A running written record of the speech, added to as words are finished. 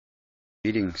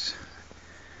Greetings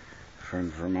from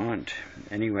Vermont.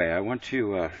 Anyway, I want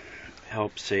to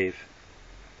help save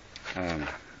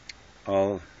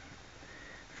all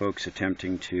folks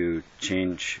attempting to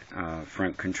change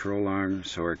front control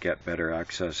arms or get better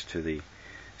access to the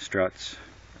struts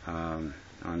on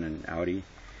an Audi.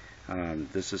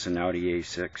 This is an Audi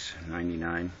A6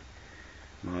 99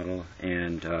 model,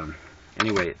 and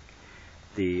anyway,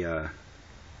 let's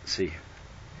see.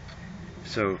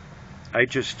 So I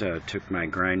just took my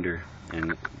grinder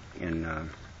and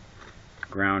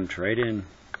ground right in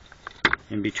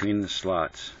between the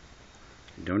slots.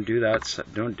 Don't do that.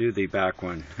 Don't do the back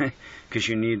one, because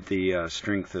you need the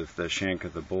strength of the shank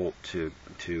of the bolt to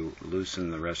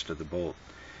loosen the rest of the bolt.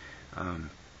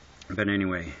 But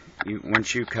anyway,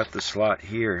 once you cut the slot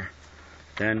here,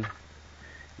 then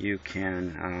you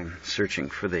can, searching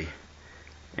for the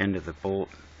end of the bolt,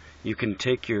 you can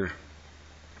take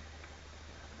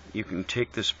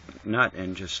this nut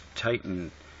and just tighten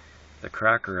the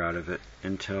cracker out of it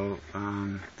until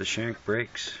the shank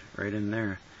breaks right in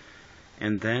there,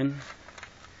 and then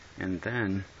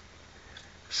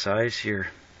size here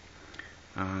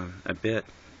a bit,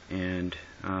 and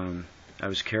I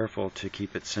was careful to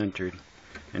keep it centered,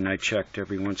 and I checked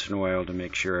every once in a while to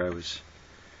make sure I was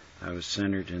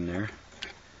centered in there,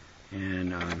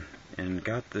 and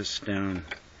got this down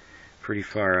pretty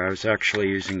far. I was actually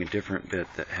using a different bit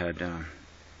that had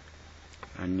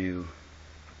it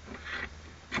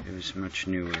was much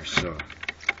newer, so,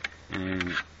 and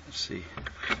let's see,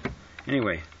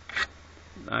 anyway,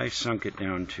 I sunk it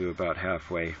down to about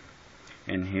halfway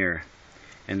in here,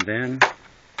 and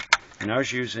I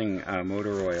was using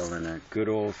motor oil in a good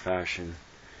old-fashioned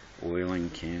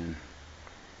oiling can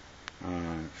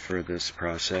for this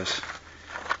process,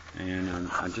 and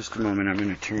in just a moment I'm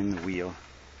going to turn the wheel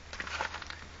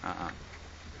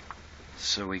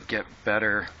so we get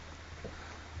better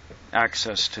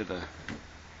access to the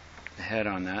head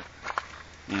on that,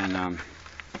 and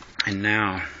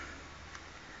now,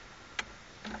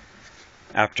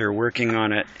 after working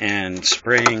on it and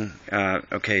spraying,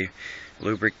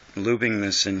 lubing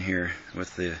this in here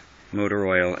with the motor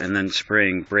oil and then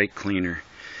spraying brake cleaner,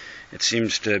 it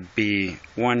seems to be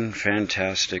one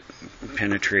fantastic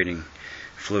penetrating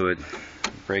fluid.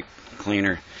 Brake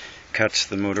cleaner cuts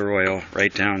the motor oil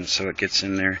right down so it gets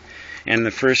in there. And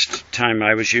the first time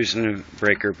I was using a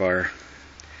breaker bar,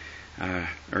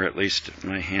 or at least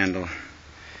my handle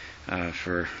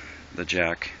for the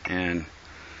jack, and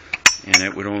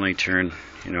it would only turn,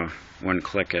 one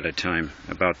click at a time,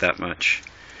 about that much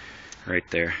right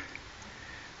there.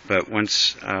 But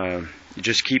once you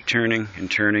just keep turning and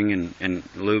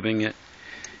lubing it,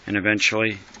 and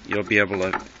eventually you'll be able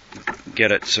to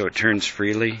get it so it turns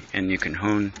freely, and you can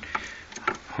hone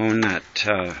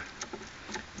that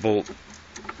bolt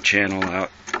channel out,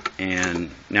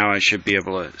 and now I should be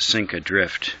able to sink a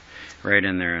drift right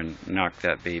in there and knock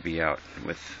that baby out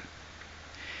with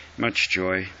much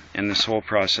joy. And this whole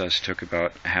process took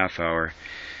about a half hour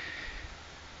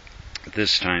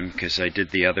this time, because I did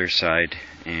the other side,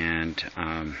 and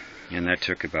that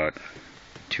took about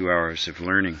 2 hours of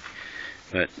learning.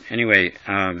 But anyway,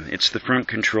 it's the front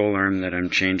control arm that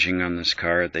I'm changing on this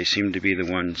car. They seem to be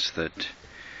the ones that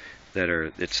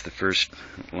are, it's the first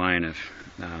line of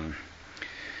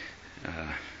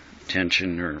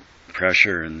tension or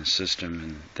pressure in the system,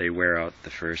 and they wear out the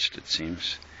first, it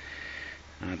seems.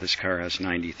 This car has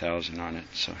 90,000 on it,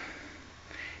 so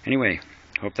anyway,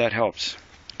 hope that helps.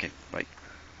 Okay, bye.